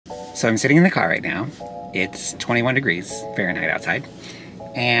So I'm sitting in the car right now. It's 21 degrees Fahrenheit outside.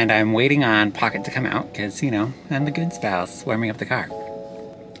 And I'm waiting on Pocket to come out because, you know, I'm the good spouse warming up the car.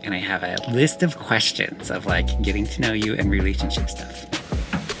 And I have a list of questions of like getting to know you and relationship stuff.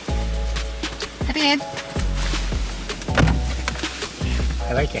 Hi, Dad.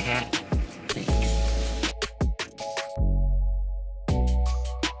 I like your hat. Thanks.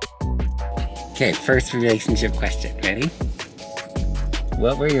 Okay, first relationship question. Ready?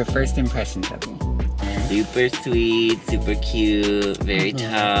 What were your first impressions of me? Super sweet, super cute, very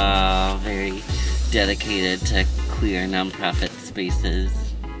tall, very dedicated to queer nonprofit spaces.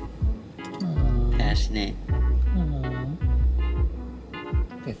 Passionate.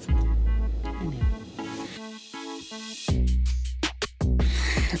 That's sweet.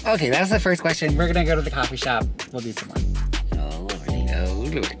 Okay, that was the first question. We're gonna go to the coffee shop. We'll do some more. Oh lordy. Oh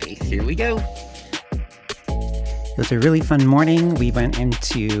lordy. Here we go. It was a really fun morning. We went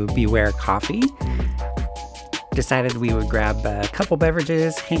into Beware Coffee. Decided we would grab a couple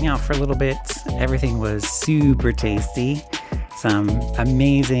beverages, hang out for a little bit. Everything was super tasty. Some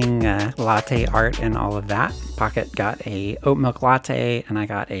amazing latte art and all of that. Pocket got a oat milk latte and I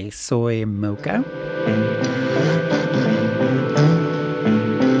got a soy mocha.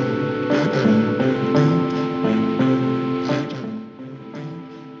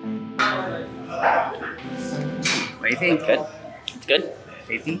 What do you think? Good. It's good.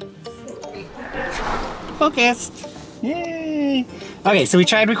 Tasty? Focused. Yay. Okay, so we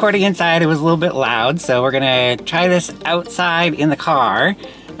tried recording inside. It was a little bit loud, so we're gonna try this outside in the car.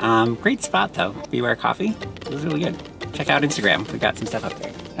 Great spot though, Beware Coffee. It was really good. Check out Instagram. We've got some stuff up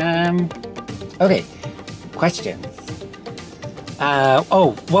there. Okay, questions.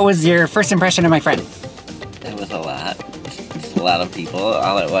 What was your first impression of my friends? It was a lot. It's a lot of people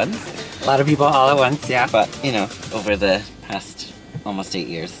all at once. A lot of people all at once, yeah. But, you know, over the past almost 8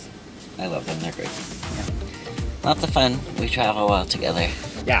 years, I love them. They're great. Yeah. Lots of fun. We travel well together.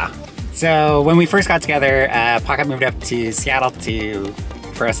 Yeah. So when we first got together, Pocket moved up to Seattle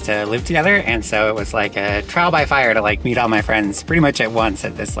for us to live together, and so it was like a trial by fire to like meet all my friends pretty much at once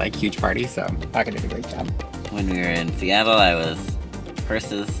at this like huge party. So Pocket did a great job. When we were in Seattle, I was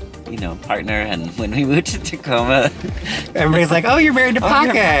Perse's, you know, partner, and when we moved to Tacoma, everybody's like, "Oh, you're married to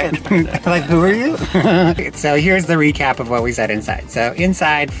Pocket." Like, who are you? So here's the recap of what we said inside. So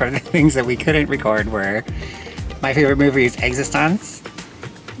inside, for the things that we couldn't record, were my favorite movie is Existence.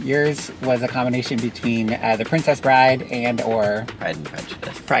 Yours was a combination between The Princess Bride and/or Pride and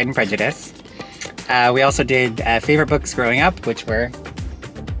Prejudice. Pride and Prejudice. We also did favorite books growing up, which were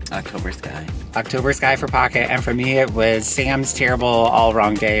October Sky. October Sky for Pocket, and for me it was Sam's Terrible All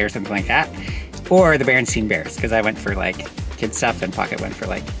Wrong Day or something like that, or The Berenstain Bears, because I went for like kid stuff and Pocket went for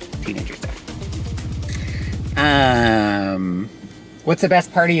like teenager stuff. What's the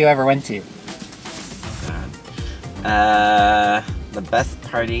best party you ever went to? The best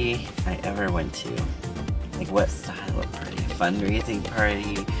party I ever went to. Like what style of party? A fundraising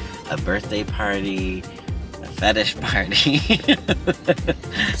party, a birthday party, a fetish party.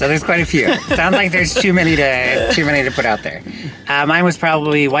 So there's quite a few. Sounds like there's too many to put out there. Mine was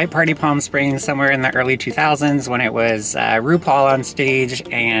probably White Party Palm Springs somewhere in the early 2000s when it was RuPaul on stage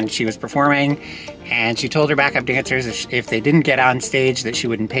and she was performing, and she told her backup dancers if they didn't get on stage that she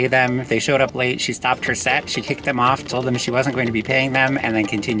wouldn't pay them. If they showed up late, she stopped her set, she kicked them off, told them she wasn't going to be paying them, and then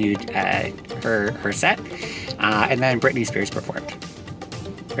continued her set. And then Britney Spears performed.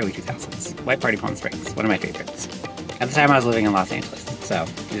 Early 2000s. White Party Palm Springs, one of my favorites. At the time I was living in Los Angeles, so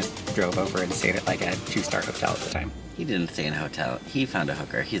I just drove over and stayed at like a 2-star hotel at the time. He didn't stay in a hotel. He found a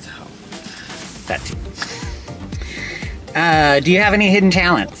hooker. He's at home. That too. Do you have any hidden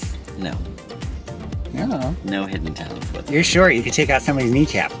talents? No. No. No hidden talents whatsoever. You're short, you could take out somebody's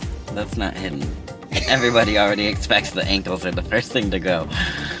kneecap. That's not hidden. Everybody already expects the ankles are the first thing to go.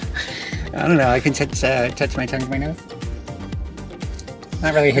 I don't know, I can touch my tongue to my nose.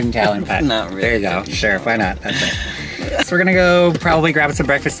 Not really a hidden talent, but Not really. There you go. Sure, why not? That's it. So we're gonna go probably grab some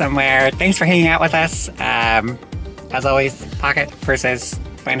breakfast somewhere. Thanks for hanging out with us. As always, Pocket, Perses,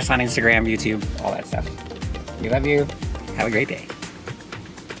 find us on Instagram, YouTube, all that stuff. We love you. Have a great day.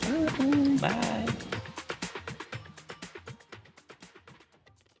 Bye.